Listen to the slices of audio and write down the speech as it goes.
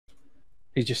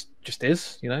He just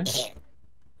is, you know.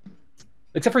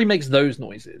 Except for he makes those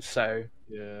noises, so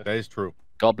yeah, that is true.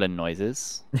 Goblin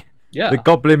noises. Yeah. The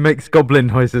goblin makes goblin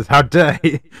noises. How dare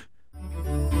he?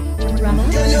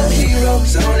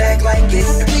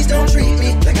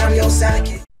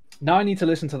 Now I need to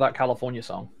listen to that California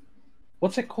song.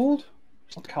 What's it called?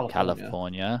 It's not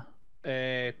California.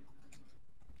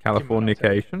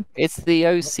 Californication. It's the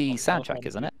OC soundtrack,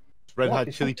 isn't it? Red What? Hot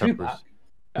It's Chili not Tupac.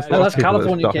 Peppers. No, that's people that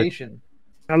stop it. Californication.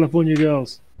 California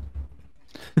girls.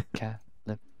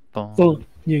 California.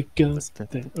 California girls.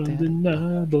 They're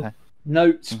undeniable.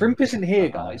 No, Sprimp isn't here,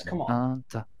 guys. Come on.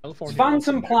 It's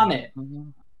Phantom Planet.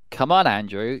 Come on,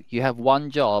 Andrew. You have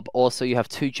one job. Also, you have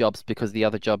two jobs because the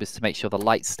other job is to make sure the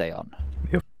lights stay on.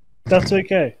 That's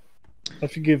okay. I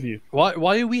forgive you. Why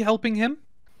are we helping him?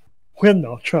 We're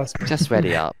not, trust me. Just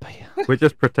ready up. We're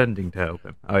just pretending to help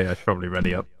him. Oh yeah, he's probably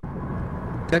ready up.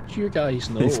 Did you guys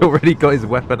know? He's already got his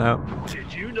weapon out.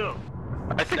 Did you know?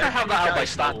 I think I have that out by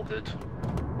standard.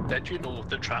 Did you know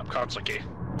that trap cards are gay?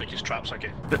 Because traps are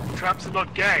gay. Traps are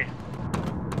not gay.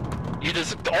 You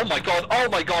just. Oh my god,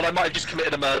 I might have just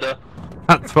committed a murder.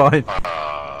 That's fine.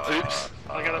 Oops.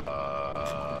 I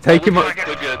gotta. Take him up.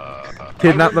 We're good.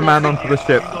 Kidnap the man onto the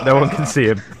ship. No one can see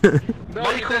him.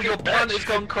 Michael, your plan has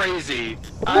gone crazy.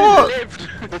 What? I lived.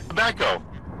 It's tobacco.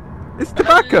 It's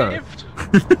tobacco. I lived.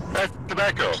 That's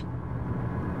tobacco.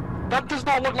 That does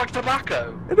not look like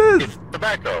tobacco. It is. It's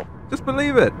tobacco. Just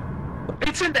believe it.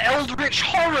 It's an eldritch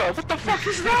horror. What the fuck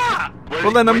is that?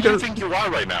 Well, then I'm Where do gonna. you think you are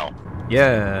right now?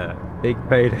 Yeah, big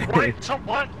payday. Why, Tom,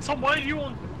 why are you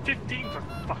on 15 for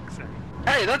fuck's sake?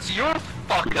 Hey, that's your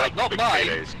fuck up, not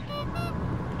mine.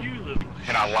 You little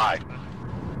Cannot lie.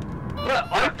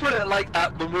 Look, I put it like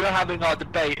that when we were having our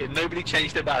debate and nobody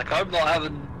changed it back. I'm not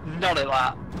having none of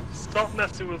that. Stop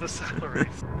messing with the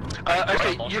salaries.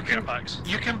 Okay, you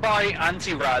can buy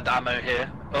anti-rad ammo here.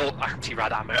 Oh,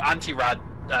 anti-rad ammo. Anti-rad,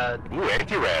 Ooh,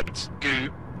 anti-rads.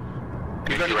 goo.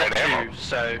 We've only got Anti-rad two,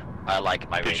 so... I like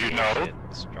my. Did you know?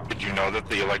 Did you know that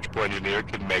the electrical engineer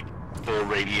can make full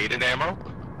radiated ammo?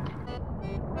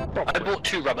 I bought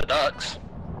 2 rubber ducks.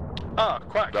 Ah,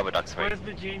 quack. Rubber ducks, Where's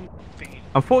the gene thing?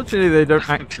 Unfortunately, they don't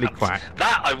actually quack.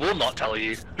 That I will not tell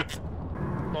you.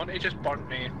 Monty just burnt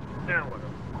me. Now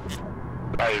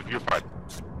what? Hey, you're fine.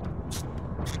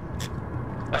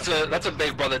 That's a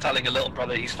big brother telling a little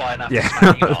brother he's fine after Yeah,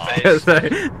 smacking him I in the was gonna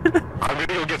face. say. I'm gonna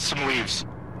go get some leaves.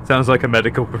 Sounds like a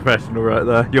medical professional right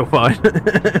there. You're fine.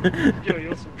 Yo, you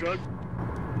want some drugs?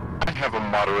 I have a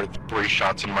moderate 3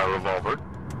 shots in my revolver.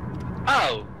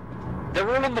 Oh, they're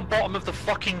all on the bottom of the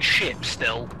fucking ship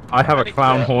still. I have a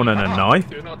clown horn and a knife.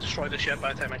 Do not destroy the ship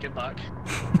by the time I get back.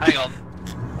 Hang on.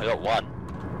 I got one.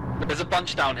 There's a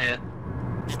bunch down here.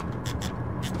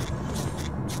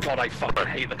 God, I fucking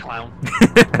hate the clown.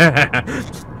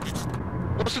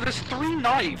 Also, there's 3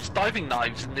 knives, diving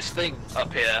knives in this thing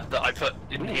up here that I put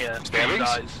in here for you Stabbings?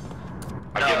 guys.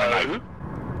 I get a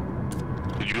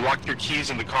knife. Did you lock your keys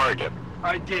in the car again?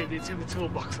 I did. It's in the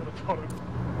toolbox at the bottom.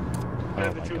 Oh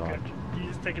The my toolkit. God. You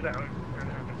just take it out.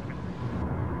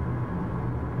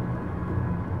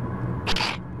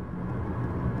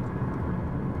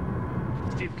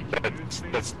 Steve, can you move me?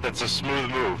 That's a smooth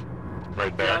move,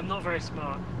 right there. Yeah, I'm not very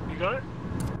smart. You got it?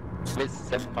 With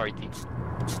some Marty.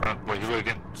 What you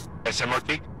again?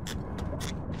 SMRT?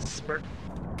 Smirk.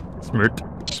 Smirt.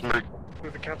 Smirk.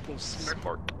 With a capital smirk.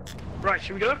 Smart. Right,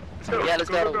 should we go? Let's go. Yeah, let's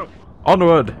go.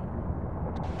 Onward.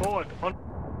 Forward. On.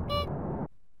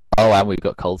 Oh, and we've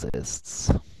got cultists.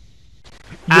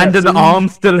 And an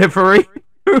arms delivery.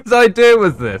 Whose idea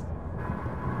was this?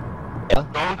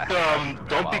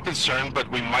 Don't be concerned, but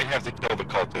we might have to kill the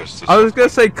cultists. I was gonna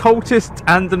say cultist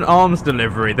and an arms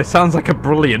delivery. This sounds like a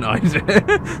brilliant idea.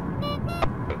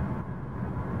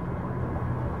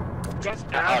 Guys,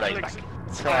 I have Alright, clicks.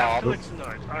 so- I have clicks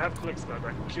tonight. I have clicks tonight.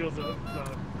 I can kill the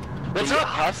The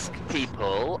Husk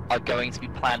people are going to be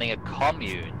planning a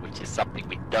commune, which is something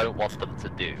we don't want them to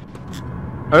do.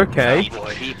 Okay.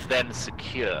 To keep them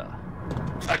secure.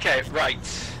 Okay,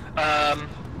 right.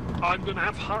 I'm gonna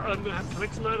have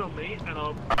clicks tonight on me, and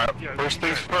I'll. Alright, Yeah, first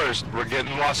things first, we're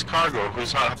getting lost cargo.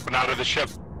 Who's hopping out of the ship?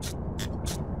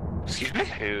 Excuse me?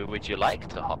 Who would you like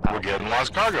to hop out? We're getting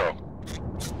lost cargo.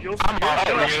 You'll, I'm you'll-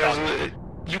 offering it as a,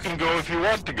 you can go if you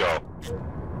want to go.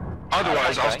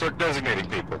 Otherwise, I'll start designating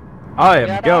people. I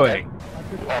am going.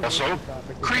 Also,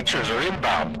 creatures are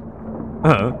inbound.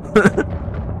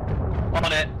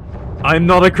 On it. I'm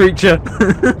not a creature.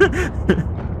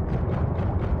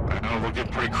 I know, looking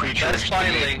pretty They're creatures.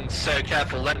 spiraling, so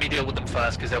careful. Let me deal with them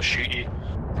first, because they'll shoot you.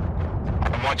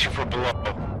 I'm watching for below.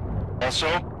 Also,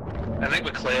 I think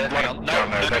we're clear. Hang on. No,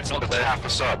 down there, no, that's not that's clear. half a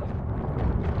sub.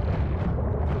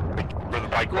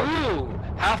 bike work. Ooh,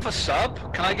 half a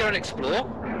sub. Can I go and explore?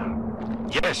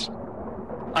 Yes.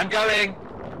 I'm going.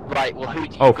 Right, well, who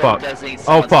do you Oh, got fuck. designate Oh,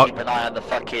 someone fuck. to keep an eye on the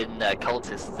fucking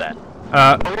cultists then?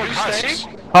 Oh, Who's husks.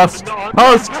 staying? Husk! No,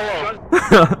 Husk!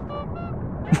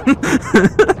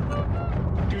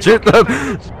 Do Shoot not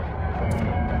them!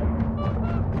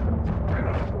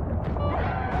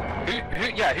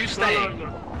 get Who's No, staying?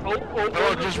 no. Oh,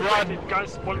 One just is run. infected.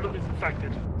 Guys, one of them is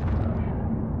infected.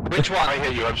 Which one? I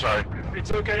hear you, I'm sorry.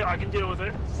 It's okay, I can deal with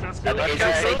it. Stand still. Is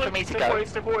it safe for me to Step go? away,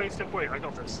 step away, step away. I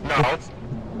got this. No.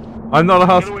 I'm not a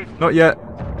husk. Not yet.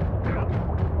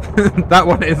 That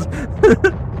one is.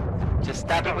 Just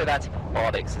stab him with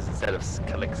antibiotics instead of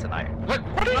calyxonite.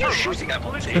 What are you shooting at,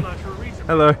 Monty? For a reason.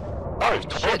 Hello. I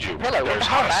told you. Hello, what There's the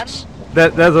hell, man? husks.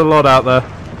 There's a lot out there.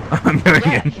 I'm going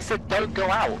Yeah, in. he said don't go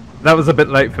out. That was a bit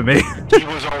late for me. He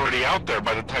was already out there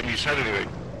by the time you said anything.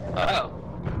 Oh.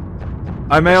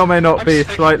 I may or may not I'm be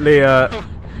sick. slightly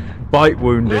bite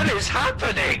wounded What is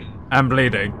happening? and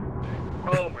bleeding.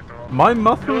 Oh my god. My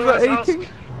muscles Go, are that's aching.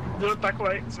 Husk. No, back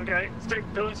away. It's okay.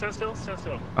 Billy, stand still, stand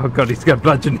still. Oh god, he's gonna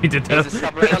bludgeon me to There's a death.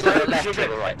 submarine to the left or the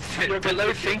right.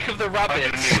 Below, think of the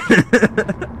rabbits.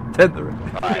 Turn the-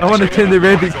 I want to turn the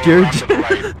rabbits, George.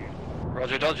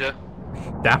 Roger Dodger.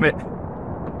 Damn it.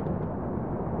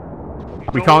 You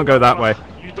We don't can't go wanna that know- way.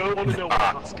 You don't want to know what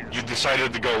Husk is. You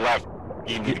decided to go left.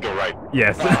 You need to go right.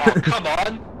 Yes. Oh, come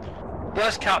on.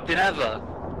 Worst captain ever.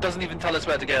 Doesn't even tell us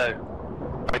where to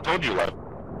go. I told you left.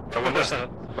 No one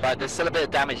listened. Right, there's still a bit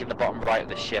of damage in the bottom right of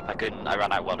the ship. I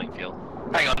ran out of welding fuel.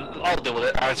 Hang on, I'll deal with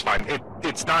it. That's fine.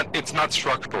 It's not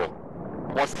structural.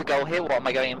 What's the goal here? What am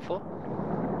I going in for?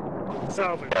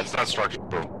 Salvage. Yeah, it's not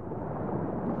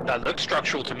structural. That looks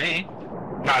structural to me.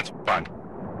 No, it's fine.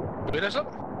 Wait, is it?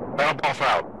 That'll buff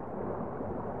out.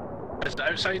 Is it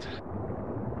outside?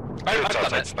 I've It's done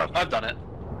outside it. stuff. I've done it.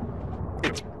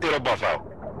 It'll buff out.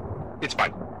 It's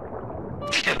fine.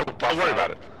 Don't worry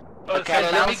about it. Okay,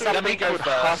 let now me something go called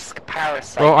first. Husk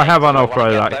Parasite. Well, I have Do you wanna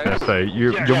unauthorized get access, those? so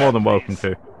you're more than welcome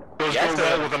to. Those Yes, go sir.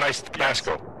 well with a nice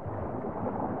Tabasco.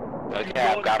 Okay,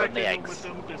 I'm grabbing the eggs.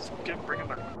 Bring them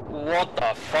back. What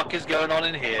the fuck is going on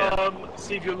in here?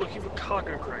 See if you're looking for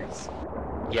cargo crates.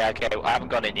 Yeah, okay, I haven't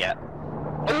gone in yet.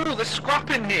 Oh, there's scrap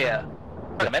in here.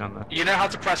 Come in. Down there. You know how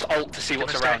to press Alt to see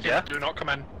what's around, yeah? Do not come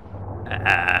in.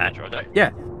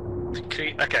 Yeah.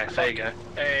 Okay, there you go.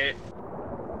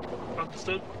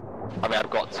 Understood? I mean, I've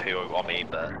got two on me,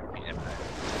 but you never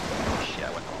know. Shit,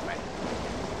 I went the wrong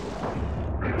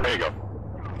way. There you go.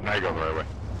 Now you go the right way.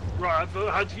 Right, I've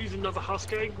had to use another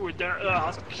Husk egg. We're down,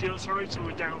 Husk kill, sorry, so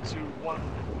we're down to one.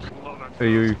 Are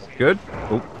you good?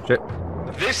 Oh, shit.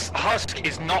 This husk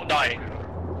is not dying.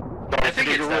 Don't I think forget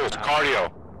it's your that rules. now.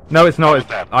 Cardio. No, it's not.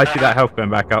 That. I see that health going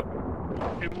back up.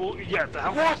 It will, yeah, the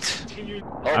health What? continue.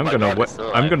 Oh I'm my gonna God, wait. it's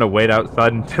all I'm right. gonna wait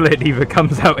outside until it either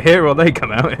comes out here or they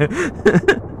come out here.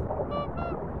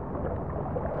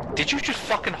 Did you just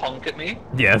fucking honk at me?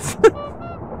 Yes.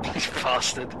 You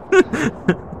bastard.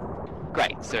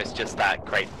 Great, so it's just that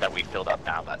crate that we filled up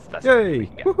now. That's Yay! we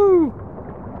can get.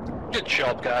 Woohoo! Good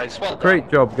job, guys. Well done. Great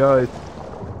job, guys.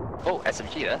 Oh,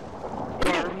 SMG there.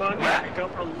 Remind me to pick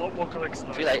up a lot more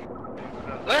collection. Too late.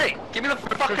 Hey, give me the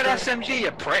fucking SMG,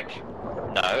 you prick.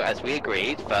 No, as we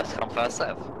agreed, first come, first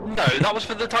serve. No, that was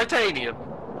for the titanium.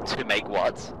 To make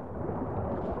what?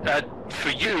 For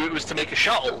you, it was to make a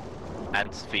shuttle.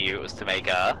 And for you, it was to make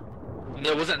a.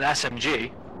 It wasn't an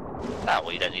SMG. Ah,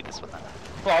 well, you don't need this one then.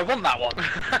 Well, I want that one.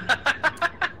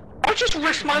 I just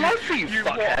risked my life for you,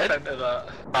 fuckhead.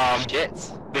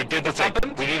 Shit. They did the thing.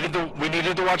 happened? We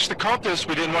needed to watch the contests.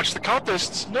 We didn't watch the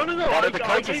contests. No, One of the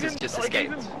cultists just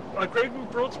escaped. I gave him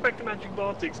broad spectrum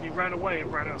antibiotics and he ran away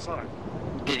and ran outside.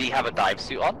 Did he have a dive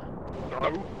suit on? No.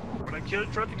 When I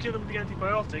tried to kill him with the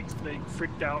antibiotics, they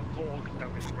freaked out and got organ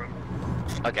damage and ran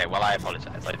away. Okay, well, I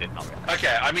apologize. I did not realize.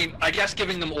 Okay, I mean, I guess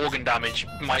giving them organ damage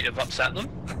might have upset them.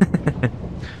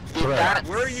 That's-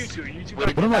 Where are you two? Are you two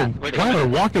What back? am I- Why am I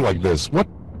walking like this? What?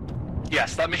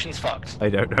 Yes, that mission's fucked. I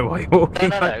don't know why you're walking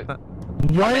No. like that.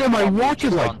 Why am I We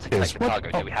walking just like want to this? collect the What?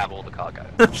 cargo. Yeah, we have all the cargo.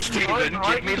 Steven,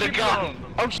 give me the gun.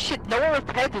 Oh shit, no one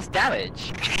repaired this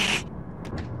damage.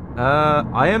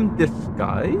 I am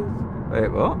disguised? Wait,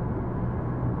 what?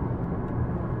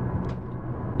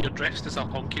 You're dressed as a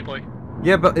honky boy.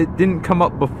 Yeah, but it didn't come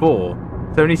up before.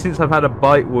 It's only since I've had a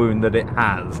bite wound that it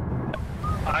has.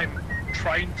 I'm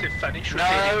trying to finish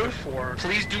No, before.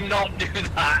 please do not do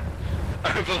that.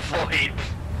 Over void.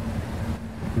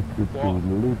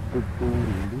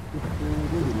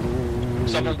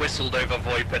 Someone whistled over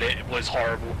void, but it was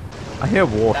horrible. I hear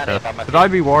water. Danny, if I'm Should I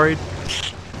be worried?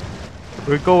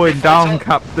 We're going If I down, tell-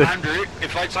 Captain. Andrew,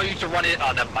 if I tell you to run it,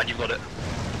 oh, never mind, you got it.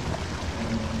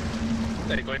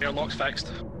 There you go, your lock's fixed.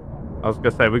 I was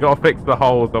gonna say, we gotta fix the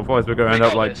holes, otherwise we're gonna end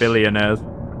up got like this. billionaires.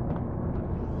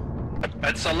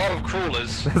 It's a lot of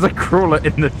crawlers. There's a crawler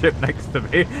in the ship next to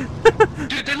me.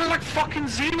 Dude, they look like fucking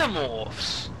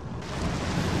xenomorphs.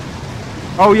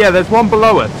 Oh yeah, there's one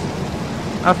below us.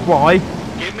 That's why.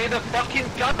 Give me the fucking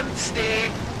gun,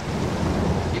 Steve.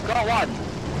 You've got one.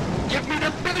 Give me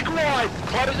the big one.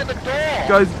 Closing the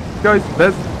door. Guys,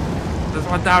 there's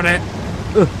one down here.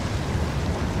 Ugh.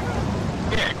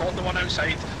 Yeah, got the one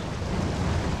outside.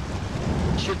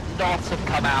 Should not have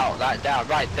come out that down.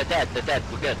 Right, they're dead,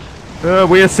 we're good.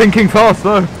 We are sinking fast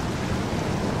though.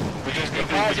 We just need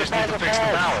to fix the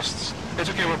ballasts. It's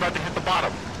okay, we're about to hit the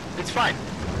bottom. It's fine.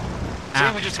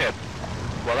 See, we just hit.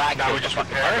 Well, that Now we just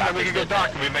repair, and then we can go dock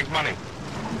and we make money.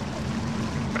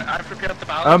 I've repaired the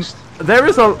ballast. There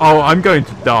is a. Oh, I'm going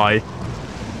to die.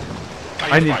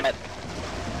 I need.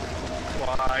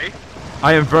 Why?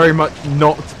 I am very much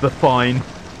not the fine.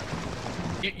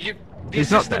 The He's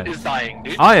not assistant dead. is dying,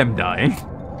 dude. I am dying.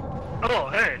 Oh,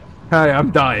 hey. Hey,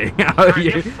 I'm dying. How are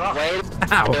you? Fuck. Wait,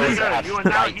 Ow. There you go, you are now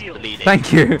light healed. bleeding.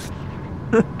 Thank you.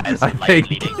 There's I some light think.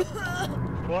 bleeding.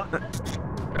 What?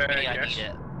 I Yes. need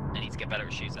it. I need to get better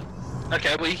at shooting.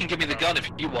 Okay, well you can give me the gun if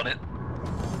you want it.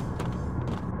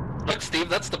 Look, Steve,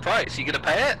 that's the price. You gonna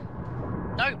pay it?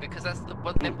 No, because that's the.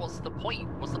 Well, then what's the point?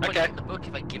 What's the point Okay. of the book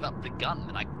if I give up the gun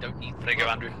and I don't need the There you go,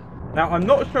 book? Andrew. Now I'm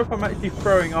not sure if I'm actually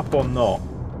throwing up or not.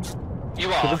 You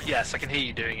are. Yes, I can hear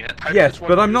you doing it. How Yes, does one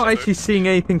but I'm use not a actually seeing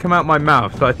anything come out my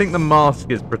mouth, so I think the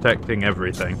mask is protecting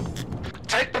everything.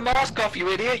 Take the mask off, you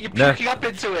idiot! You're No. puking up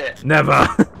into it. Never.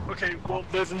 book? Okay, well,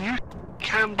 there's a new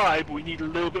can buy, but we need a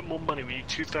little bit more money. We need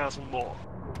 2,000 more.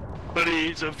 But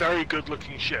it's a very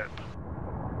good-looking ship.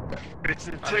 It's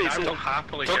I mean, I will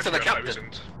happily Talk give to the you captain.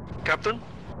 1,000. Captain?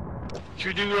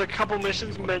 Should we do a couple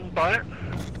missions and then buy it?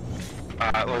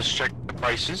 Let's check the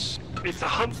prices. It's a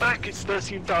humpback, it's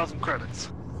 13,000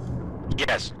 credits.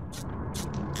 Yes,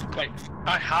 Like,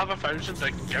 I have 1,000 I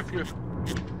can give you.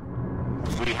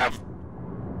 we have.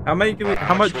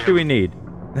 How much do we need?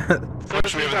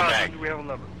 Which we have in the bag. 13,000, we have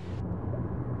 11.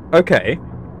 Okay,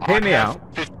 hear me I have out.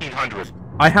 1,500.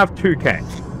 I have 2k.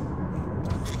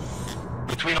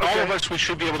 Between all of us, we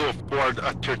should be able to afford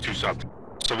a tier 2 sub.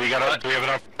 So we got. Do we have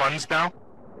enough funds now?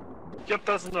 Yep,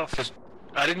 that's enough.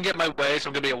 I didn't get my way, so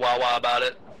I'm gonna be a wawa about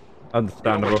it.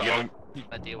 Understandable. Young-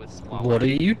 I deal with small. What are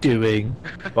you doing?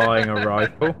 Buying a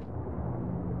rifle.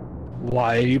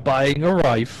 Why are you buying a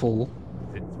rifle?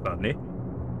 It's funny.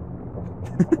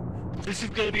 This is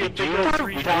gonna be a big We old don't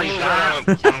 3 have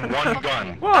on one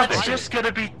gun. That's just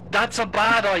gonna be. That's a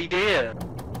bad idea.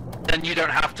 Then you don't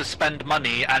have to spend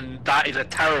money, and that is a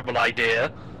terrible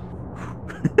idea.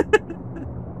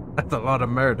 That's a lot of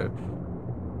murder.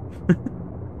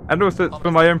 And also, it's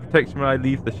for my own protection when I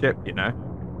leave the ship, you know?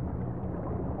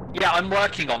 Yeah, I'm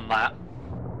working on that.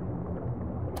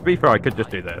 To be fair, I could just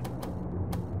do this.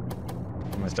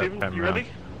 Steven, you ready?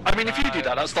 I mean, if you do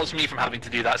that, that stops me from having to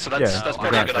do that. So that's Yeah, that's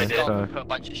probably a good exactly. idea. So- Put a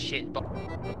bunch of shit.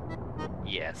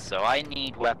 Yeah, so I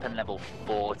need weapon level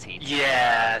 40.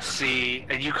 Yeah, see,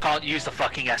 and you can't use the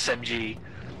fucking SMG.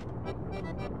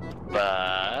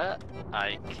 But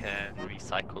I can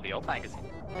recycle the old magazine.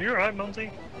 You alright,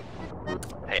 Monty?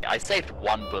 Hey, I saved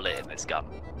one bullet in this gun.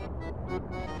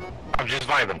 I'm just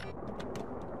vibing.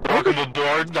 Welcome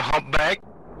aboard the humpback.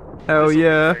 Hell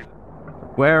yeah.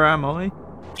 Where am I?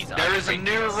 There is a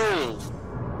new rule.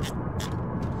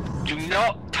 Do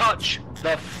not touch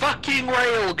the fucking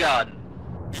railgun.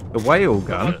 The whale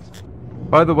gun?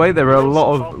 By the way, there are a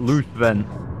lot of loose vents.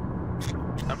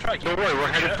 I'm trying to Don't worry, we're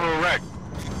headed for a wreck.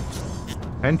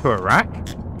 Into a rack?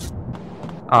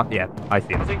 Ah, yeah, I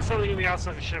see I it. think something in the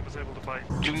outside of the ship was able to bite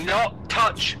Do not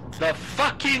touch the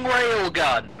fucking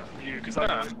railgun. you, because I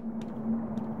know.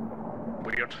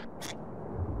 Weird.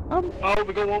 Oh,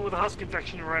 we got one with a husk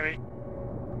infection already.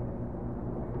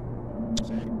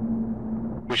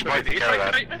 We should probably take care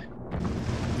of that.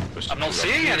 I'm not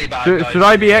seeing any bad guys. Should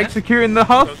I be here. executing the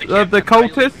the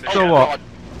cultists, or what?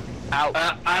 Out.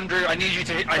 Andrew, I need you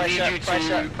to. I need you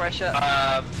to.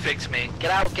 Pressure. Fix me.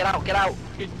 Get out.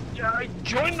 Yeah,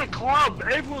 join the club.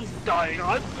 Everyone's dying.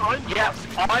 I'm Yeah,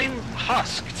 husked. I'm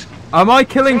husked. Am I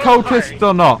killing cultists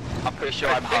or not? I'm pretty sure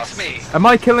I'm Fix husked. me. Am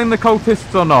I killing the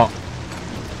cultists or not?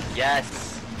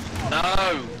 Yes.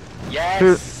 No.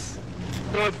 Yes.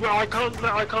 No, well, I can't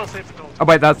save the gold. Oh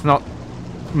wait, that's not.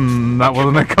 That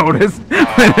wasn't a cultist.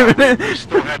 We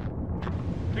still had.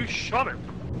 Who shot him?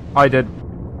 I did.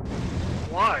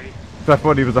 Why? I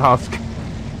thought he was a husk.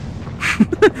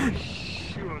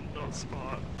 You are not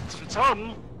smart. It's for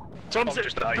Tom. Tom's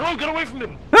just died. No, get away from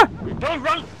him. No,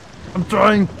 run. I'm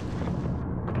trying.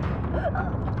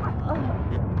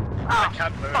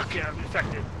 can't move. Fuck it, I'm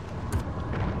infected.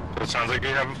 It sounds like you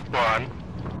have fun.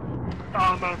 Oh,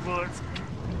 I'm out of bullets.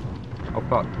 Oh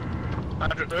fuck.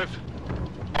 Andrew, move.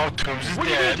 Oh, Tooms is What are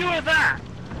you dead. gonna do with that?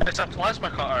 It's a plasma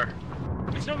cutter.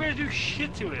 It's not gonna do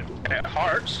shit to him. It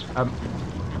hurts. Ow.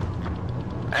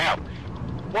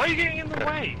 Why are you getting in the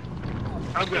way?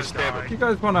 I'm gonna die. You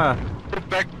guys wanna... Move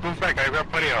back, I've got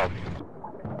plenty of.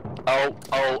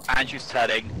 Oh, Andrew's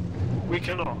turning. We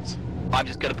cannot. I'm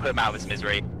just gonna put him out of his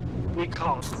misery. We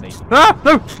can't. Ah!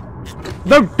 No!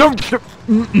 No, don't! He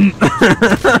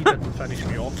didn't finish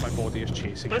me off, my body is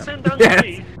chasing Let's him. end down Yes. to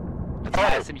me.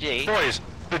 SMG. Boys,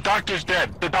 the doctor's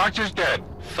dead. The doctor's dead.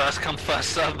 First come, first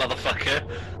serve, motherfucker.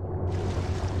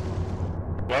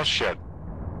 Well, shit.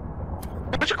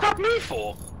 What'd you grab me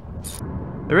for?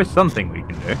 There is something we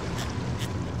can do.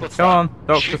 What's Come on, that?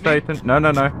 Dr. Shoot me? Satan. No.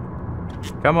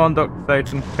 Come on, Dr.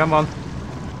 Satan. Come on.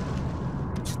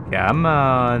 Come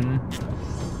on.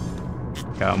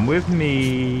 Come with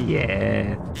me.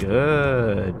 Yes,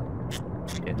 good.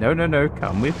 Yeah, no.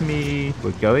 Come with me.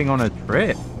 We're going on a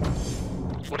trip.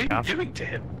 What are you doing to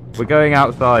him? We're going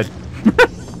outside.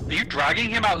 Are you dragging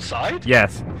him outside?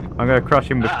 Yes. I'm going to crush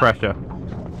him with pressure.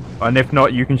 And if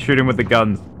not, you can shoot him with the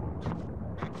guns.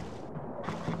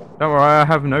 Don't worry, I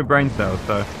have no brain cells,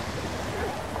 so...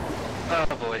 Oh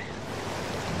boy.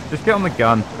 Just get on the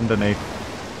gun underneath.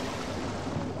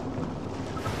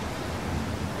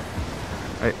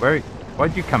 Wait,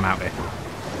 why'd you come out here?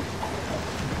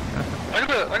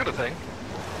 I got a thing.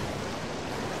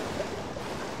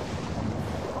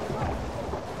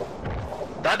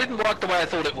 That didn't work the way I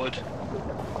thought it would.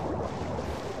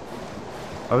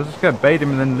 I was just going to bait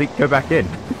him and then go back in.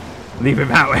 Leave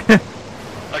him out here.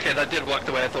 Okay, that did work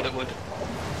the way I thought it would.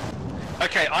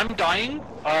 Okay, I'm dying.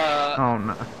 Oh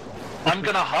no. I'm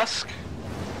gonna husk.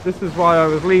 This is why I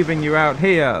was leaving you out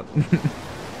here.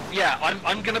 Yeah,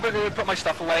 I'm gonna go put my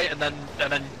stuff away and then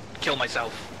kill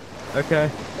myself.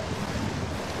 Okay.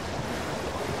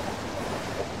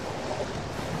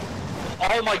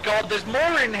 Oh my god, there's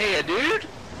more in here, dude!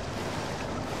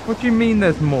 What do you mean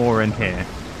there's more in here?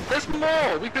 There's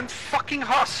more! We've been fucking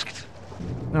husked!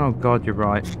 Oh god, you're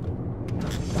right.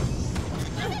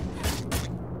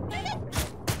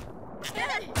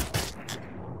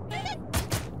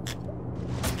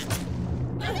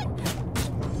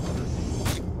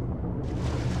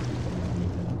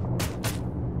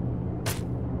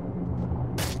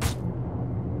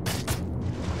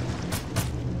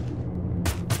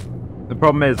 The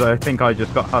problem is, I think I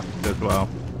just got husked as well.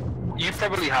 You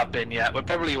probably have been, yeah. We're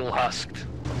probably all husked.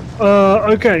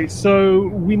 Okay, so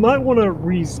we might want to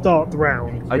restart the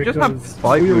round. I just have because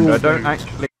 5 we wounds, all I don't do.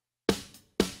 actually